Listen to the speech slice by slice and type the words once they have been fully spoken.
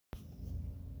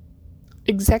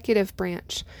Executive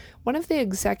branch. One of the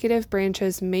executive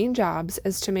branch's main jobs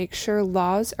is to make sure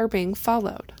laws are being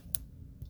followed.